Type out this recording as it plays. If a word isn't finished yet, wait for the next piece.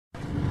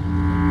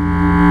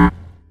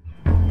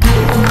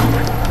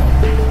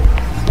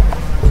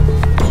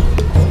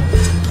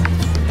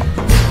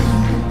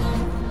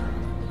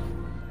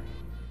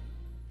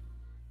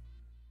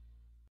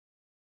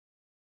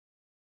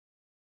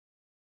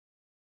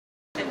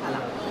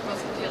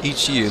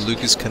Each year,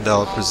 Lukáš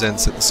Kándl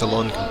presents at the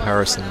Salon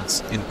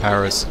Comparaisons in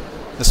Paris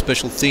a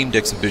special themed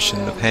exhibition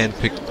of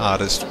hand-picked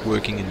artists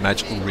working in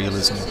magical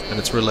realism and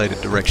its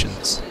related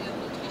directions.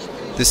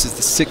 This is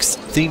the 6th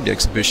themed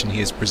exhibition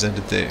he has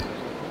presented there.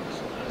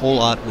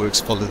 All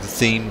artworks follow the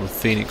theme of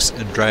phoenix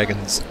and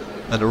dragons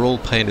and are all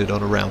painted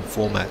on a round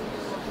format.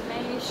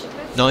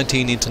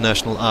 19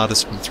 international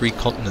artists from 3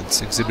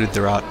 continents exhibited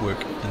their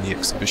artwork in the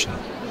exhibition.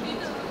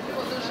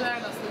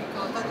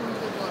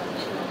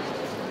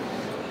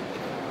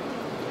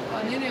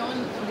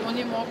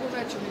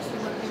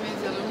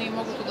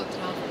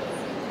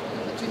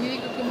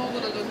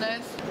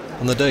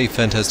 On the day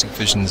Fantastic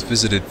Visions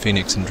visited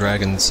Phoenix and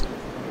Dragons,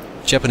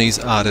 Japanese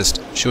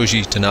artist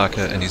Shoji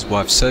Tanaka and his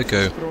wife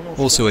Seiko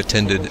also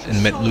attended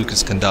and met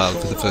Lukáš Kándl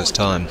for the first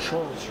time.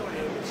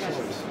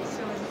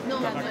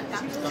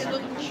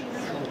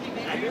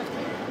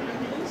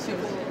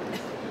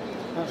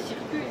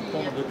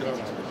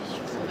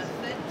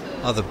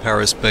 Other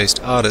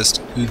Paris-based artists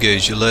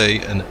Hugues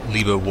Gillet and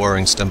Liebe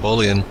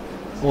Waring-Stambolian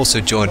also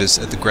joined us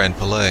at the Grand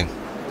Palais.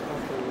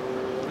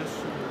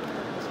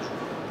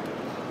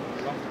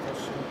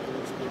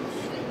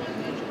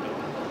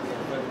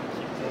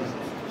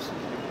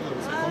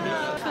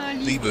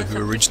 Liebe, who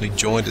originally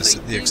joined us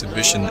at the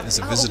exhibition as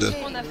a visitor,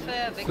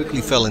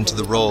 quickly fell into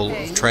the role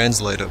of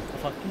translator,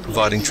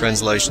 providing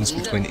translations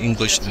between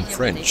English and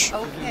French.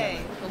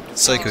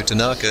 Seiko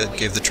Tanaka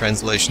gave the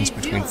translations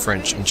between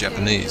French and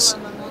Japanese.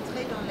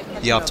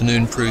 The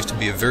afternoon proved to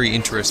be a very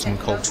interesting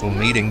cultural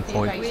meeting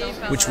point,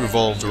 which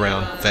revolved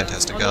around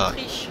fantastic art.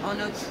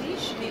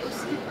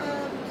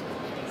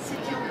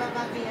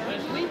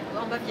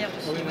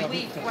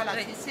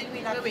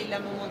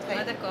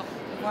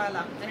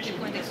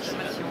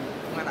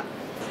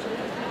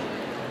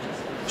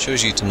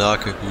 Shoji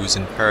Tanaka, who was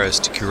in Paris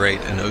to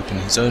curate and open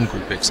his own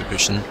group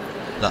exhibition,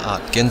 La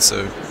Art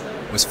Genso,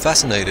 was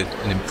fascinated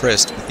and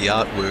impressed with the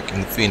artwork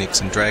in the Phoenix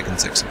and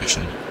Dragons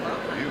exhibition.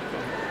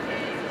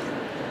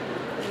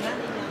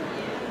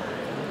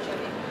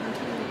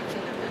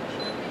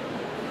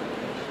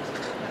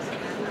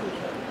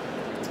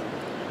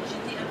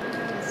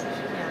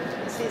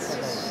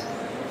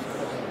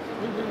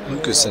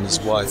 Lukáš and his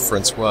wife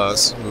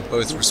Françoise, who were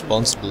both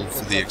responsible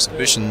for the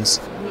exhibitions,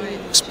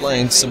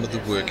 explained some of the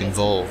work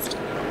involved.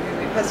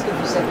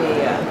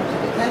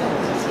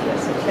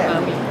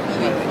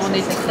 On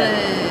est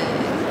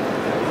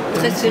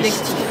très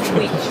sélectif.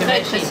 Oui,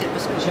 très sélectif,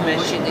 parce que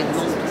moi j'ai des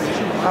demandes tous les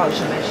jours. Ah,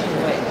 j'imagine,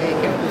 ouais. Et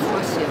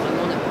quelquefois c'est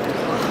vraiment n'importe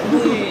quoi.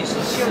 Oui,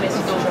 c'est sûr, mais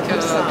c'est donc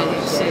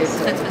c'est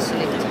très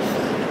sélectif.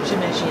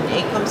 J'imagine.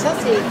 Et comme ça,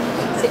 c'est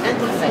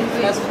intégré.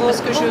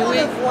 Parce que je veux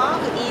le voir,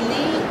 il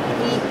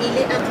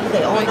est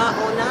intégré. On a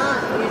une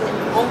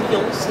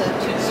ambiance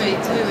tout de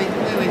suite. Oui.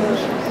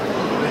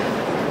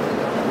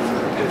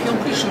 Et puis en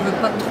plus, je ne veux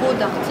pas trop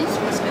d'artistes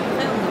parce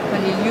qu'après, on n'a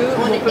pas les lieux,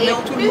 on peut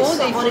mettre tout le monde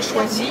et il faut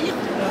choisir. Et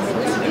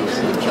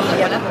puis on n'a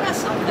pas la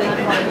place après.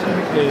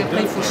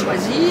 Après, il faut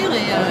choisir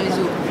et les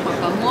autres ne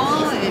croient pas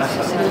moi et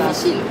c'est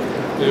difficile.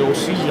 Et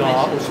aussi, il y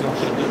a aussi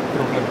des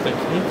problèmes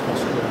techniques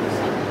parce que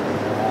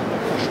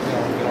acheter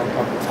un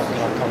grand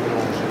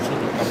camion, j'ai fait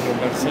des camions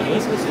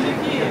Mercedes,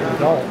 et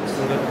là, on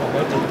pourrait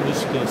mettre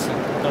plus que 5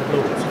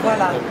 tableaux.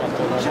 Voilà. Quand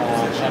on en a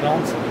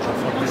 40, c'est déjà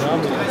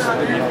formidable, c'est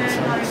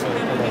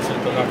commencé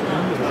de la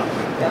pluie.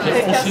 Donc il y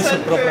a aussi ce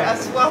problème.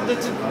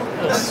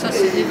 Ça,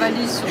 c'est des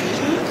valises sur les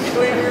genoux.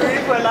 Oui,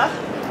 voilà.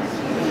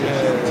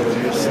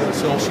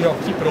 C'est aussi un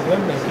petit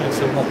problème, mais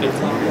c'est le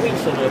matériel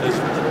sur les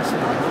résultats aussi.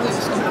 Oui,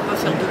 parce qu'on ne peut pas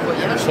faire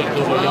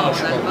de voyage.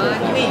 En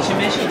Allemagne. Oui,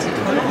 j'imagine, c'est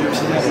trop long.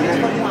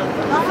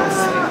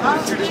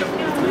 Chaque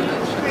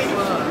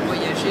fois,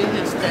 voyager,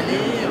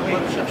 installer, on va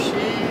le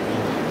chercher.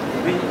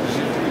 Oui.